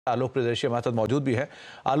आलोक प्रदर्शी हमारे साथ मौजूद भी है।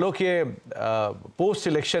 आलोक, ये पोस्ट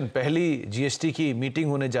इलेक्शन पहली जीएसटी की मीटिंग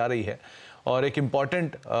होने जा रही है और एक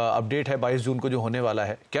इम्पॉर्टेंट अपडेट है 22 जून को जो होने वाला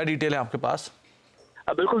है, क्या डिटेल है आपके पास?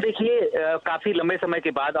 बिल्कुल, देखिए काफी लंबे समय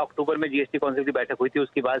के बाद अक्टूबर में जीएसटी काउंसिल की बैठक हुई थी।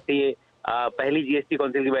 उसके बाद से ये पहली जीएसटी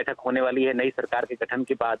काउंसिल की बैठक होने वाली है नई सरकार के गठन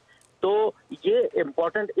के बाद। तो ये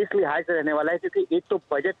इम्पोर्टेंट इस लिहाज से रहने वाला है क्योंकि एक तो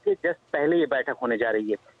बजट के जस्ट पहले ये बैठक होने जा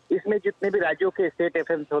रही है। इसमें जितने भी राज्यों के स्टेट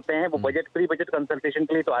एफएम्स होते हैं वो बजट प्री बजट कंसल्टेशन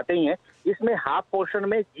के लिए तो आते ही हैं। इसमें हाफ पोर्शन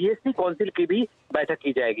में जीएसटी काउंसिल की भी बैठक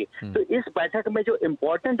की जाएगी। तो इस बैठक में जो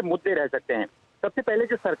इम्पोर्टेंट मुद्दे रह सकते हैं, सबसे पहले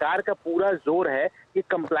जो सरकार का पूरा जोर है कि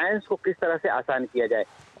कंप्लायंस को किस तरह से आसान किया जाए,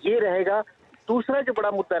 ये रहेगा। दूसरा जो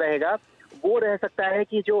बड़ा मुद्दा रहेगा वो रह सकता है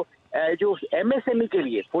कि जो एमएसएमई के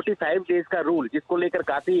लिए 45 डेज का रूल, जिसको लेकर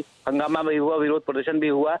काफी हंगामा भी हुआ, विरोध प्रदर्शन भी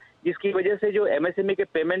हुआ, जिसकी वजह से जो एमएसएमई के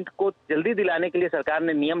पेमेंट को जल्दी दिलाने के लिए सरकार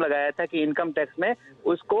ने नियम लगाया था कि इनकम टैक्स में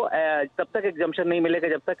उसको तब तक एग्जम्पशन नहीं मिलेगा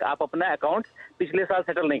जब तक आप अपना अकाउंट पिछले साल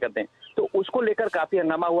सेटल नहीं करते हैं। तो उसको लेकर काफी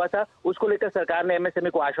हंगामा हुआ था। उसको लेकर सरकार ने एमएसएमई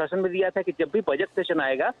को आश्वासन भी दिया था कि जब भी बजट सेशन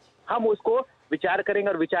आएगा हम उसको विचार करेंगे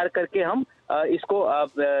और विचार करके हम इसको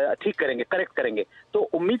ठीक करेंगे, करेक्ट करेंगे। तो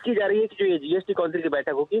उम्मीद की जा रही है कि जो ये जीएसटी काउंसिल की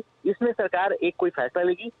बैठक होगी इसमें सरकार एक कोई फैसला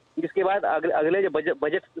लेगी, जिसके बाद अगले जो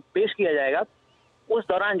बजट पेश किया जाएगा उस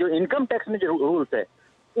दौरान जो इनकम टैक्स में जो रूल्स है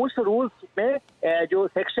उस रूल्स में जो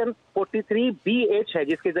सेक्शन 43BH है,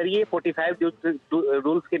 जिसके जरिए 45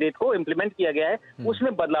 रूल्स के डेट को इम्प्लीमेंट किया गया है,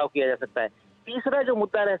 उसमें बदलाव किया जा सकता है। तीसरा जो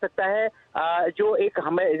मुद्दा रह सकता है, जो एक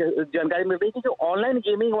हमें जानकारी मिल रही थी, जो ऑनलाइन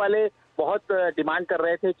गेमिंग वाले बहुत डिमांड कर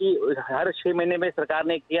रहे थे कि हर 6 महीने में सरकार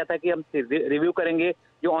ने किया था कि हम रिव्यू करेंगे।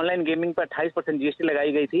 जो ऑनलाइन गेमिंग पर 28% जीएसटी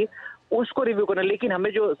लगाई गई थी उसको रिव्यू करना, लेकिन हमें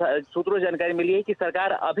जो सूत्रों से जानकारी मिली है कि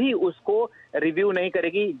सरकार अभी उसको रिव्यू नहीं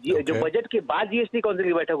करेगी। जो बजट के बाद जीएसटी काउंसिल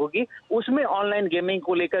की बैठक होगी उसमें ऑनलाइन गेमिंग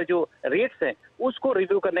को लेकर जो रेट्स हैं उसको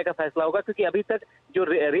रिव्यू करने का फैसला होगा, क्योंकि अभी तक जो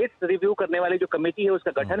रेट्स रिव्यू करने वाली जो कमेटी है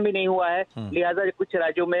उसका गठन भी नहीं हुआ है। लिहाजा कुछ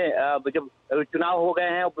राज्यों में जब चुनाव हो गए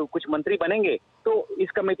हैं और कुछ मंत्री बनेंगे तो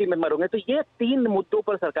इस कमेटी मेंबर होंगे। तो ये 3 मुद्दों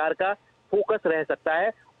पर सरकार का फोकस रह सकता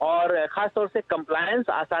है और खासतौर से कंप्लायंस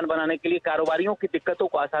आसान बनाने के लिए, कारोबारियों की दिक्कतों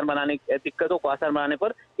को आसान बनाने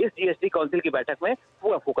पर इस जीएसटी काउंसिल की बैठक में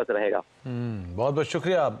पूरा फोकस रहेगा। बहुत बहुत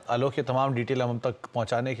शुक्रिया आलोक, ये तमाम डिटेल हम तक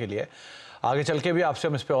पहुंचाने के लिए। आगे चल के भी आपसे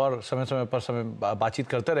हम इस पर और समय पर बातचीत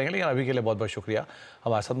करते रहेंगे, लेकिन अभी के लिए बहुत बहुत शुक्रिया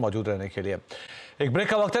हमारे साथ मौजूद रहने के लिए। एक ब्रेक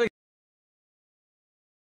का वक्त है।